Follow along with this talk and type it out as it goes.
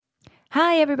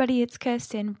Hi everybody, it's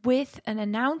Kirsten with an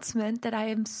announcement that I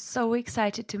am so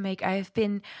excited to make. I have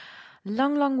been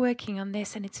long working on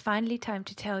this, and it's finally time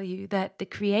to tell you that the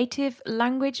Creative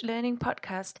Language Learning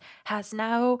Podcast has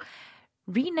now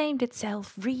renamed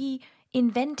itself,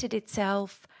 reinvented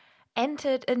itself,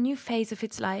 entered a new phase of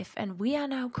its life, and we are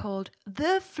now called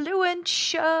The Fluent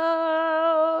Show.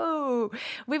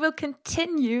 We will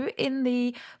continue in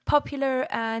the popular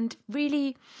and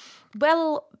really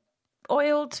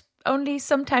well-oiled, only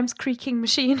sometimes creaking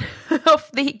machine of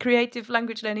the Creative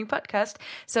Language Learning Podcast.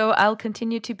 So I'll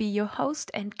continue to be your host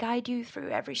and guide you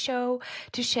through every show,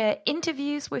 to share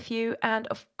interviews with you, and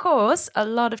of course a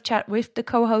lot of chat with the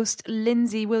co-host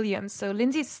Lindsay Williams. So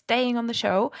Lindsay's staying on the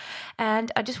show,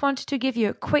 and I just wanted to give you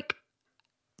a quick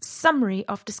summary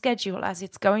of the schedule as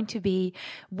it's going to be.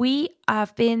 We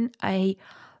have been a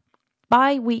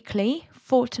bi-weekly,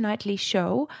 fortnightly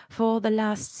show for the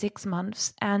last 6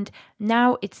 months, and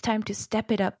now it's time to step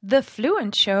it up. The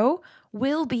Fluent Show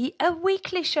will be a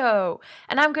weekly show,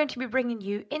 and I'm going to be bringing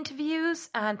you interviews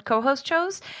and co-host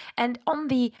shows, and on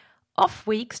the off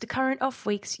weeks, the current off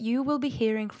weeks, you will be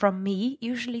hearing from me,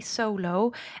 usually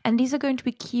solo, and these are going to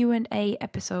be Q&A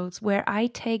episodes where I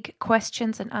take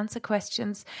questions and answer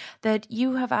questions that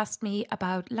you have asked me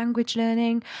about language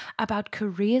learning, about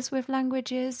careers with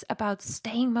languages, about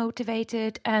staying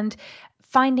motivated and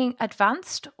finding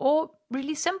advanced or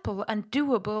really simple and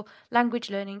doable language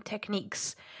learning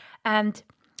techniques. And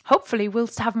hopefully we'll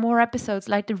have more episodes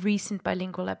like the recent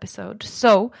bilingual episode.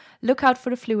 So look out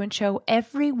for the Fluent Show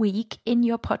every week in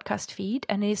your podcast feed,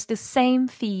 and it's the same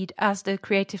feed as the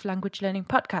Creative Language Learning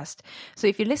Podcast. So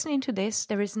if you're listening to this,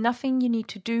 there is nothing you need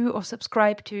to do or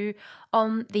subscribe to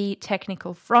on the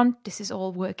technical front. This is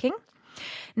all working.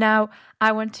 Now,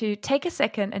 I want to take a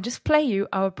second and just play you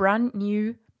our brand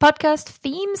new podcast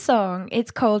theme song. It's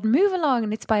called Move Along,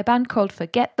 and it's by a band called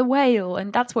Forget the Whale,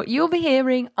 and that's what you'll be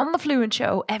hearing on the Fluent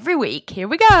Show every week. Here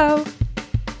we go.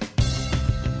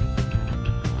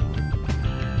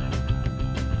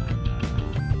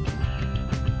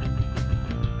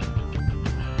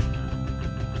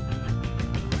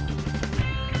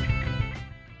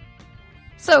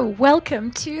 So,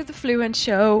 welcome to the Fluent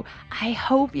Show. I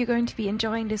hope you're going to be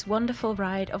enjoying this wonderful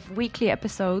ride of weekly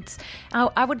episodes.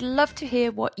 Now, I would love to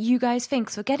hear what you guys think.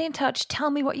 So get in touch, tell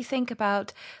me what you think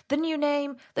about the new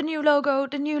name, the new logo,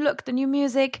 the new look, the new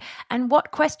music, and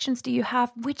what questions do you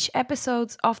have? Which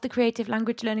episodes of the Creative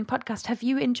Language Learning Podcast have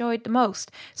you enjoyed the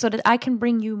most, so that I can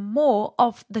bring you more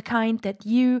of the kind that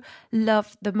you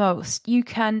love the most. You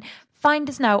can find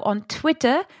us now on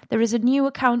Twitter. There is a new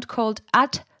account called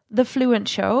 @The Fluent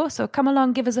Show. So come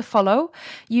along, give us a follow.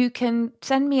 You can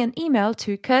send me an email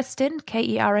to Kirsten,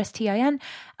 Kerstin,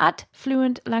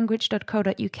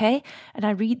 @fluentlanguage.co.uk, and I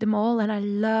read them all and I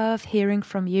love hearing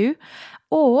from you.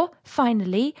 Or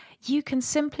finally, you can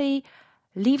simply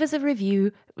leave us a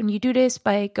review. When you do this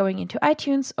by going into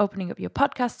iTunes, opening up your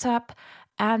podcasts app,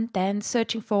 and then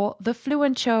searching for The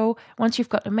Fluent Show. Once you've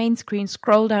got the main screen,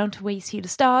 scroll down to where you see the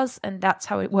stars, and that's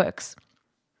how it works.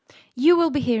 You will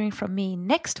be hearing from me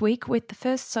next week with the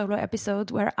first solo episode,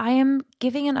 where I am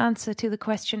giving an answer to the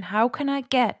question, how can I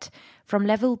get from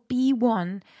level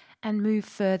B1 and move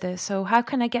further? So how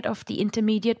can I get off the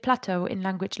intermediate plateau in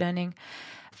language learning?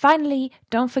 Finally,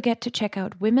 don't forget to check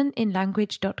out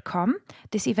womeninlanguage.com,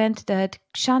 this event that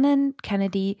Shannon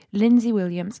Kennedy, Lindsay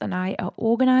Williams, and I are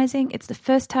organizing. It's the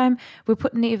first time we're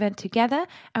putting the event together,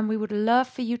 and we would love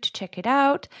for you to check it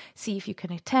out, see if you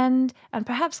can attend, and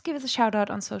perhaps give us a shout out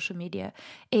on social media.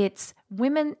 It's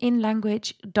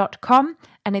womeninlanguage.com,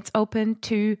 and it's open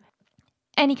to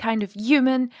any kind of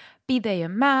human, be they a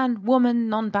man, woman,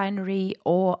 non-binary,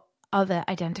 or other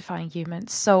identifying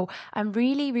humans. So I'm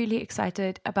really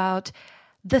excited about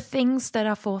the things that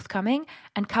are forthcoming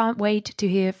and can't wait to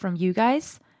hear from you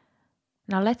guys.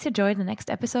 Now let's enjoy the next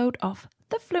episode of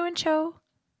The Fluent Show.